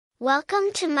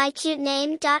Welcome to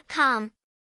mycutename.com.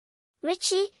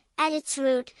 Richie, at its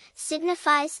root,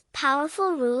 signifies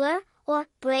powerful ruler or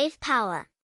brave power.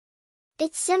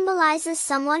 It symbolizes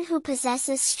someone who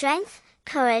possesses strength,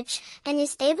 courage, and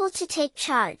is able to take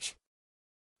charge.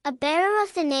 A bearer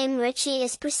of the name Richie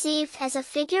is perceived as a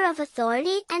figure of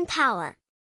authority and power.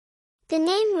 The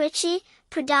name Richie,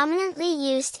 predominantly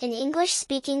used in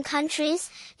English-speaking countries,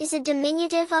 is a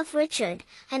diminutive of Richard,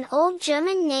 an old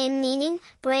German name meaning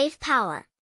brave power.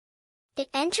 It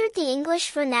entered the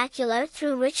English vernacular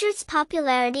through Richard's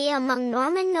popularity among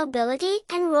Norman nobility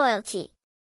and royalty.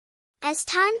 As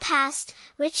time passed,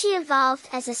 Richie evolved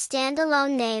as a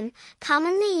standalone name,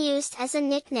 commonly used as a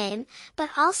nickname, but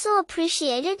also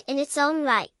appreciated in its own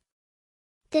right.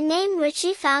 The name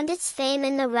Richie found its fame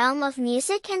in the realm of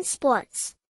music and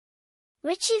sports.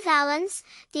 Richie Valens,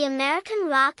 the American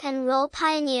rock and roll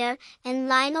pioneer, and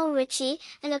Lionel Richie,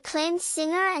 an acclaimed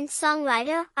singer and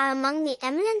songwriter, are among the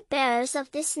eminent bearers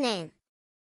of this name.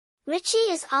 Richie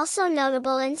is also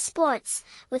notable in sports,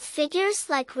 with figures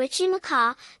like Richie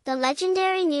McCaw, the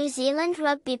legendary New Zealand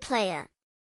rugby player.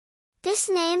 This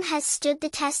name has stood the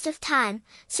test of time,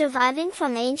 surviving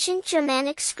from ancient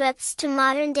Germanic scripts to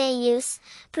modern-day use,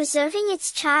 preserving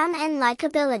its charm and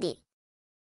likability.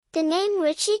 The name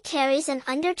Richie carries an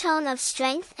undertone of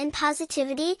strength and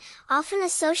positivity, often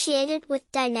associated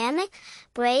with dynamic,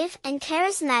 brave, and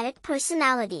charismatic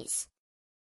personalities.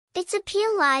 Its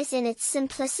appeal lies in its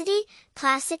simplicity,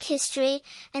 classic history,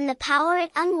 and the power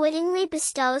it unwittingly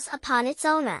bestows upon its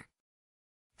owner.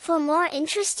 For more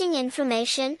interesting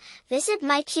information, visit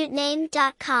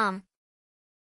mycutename.com.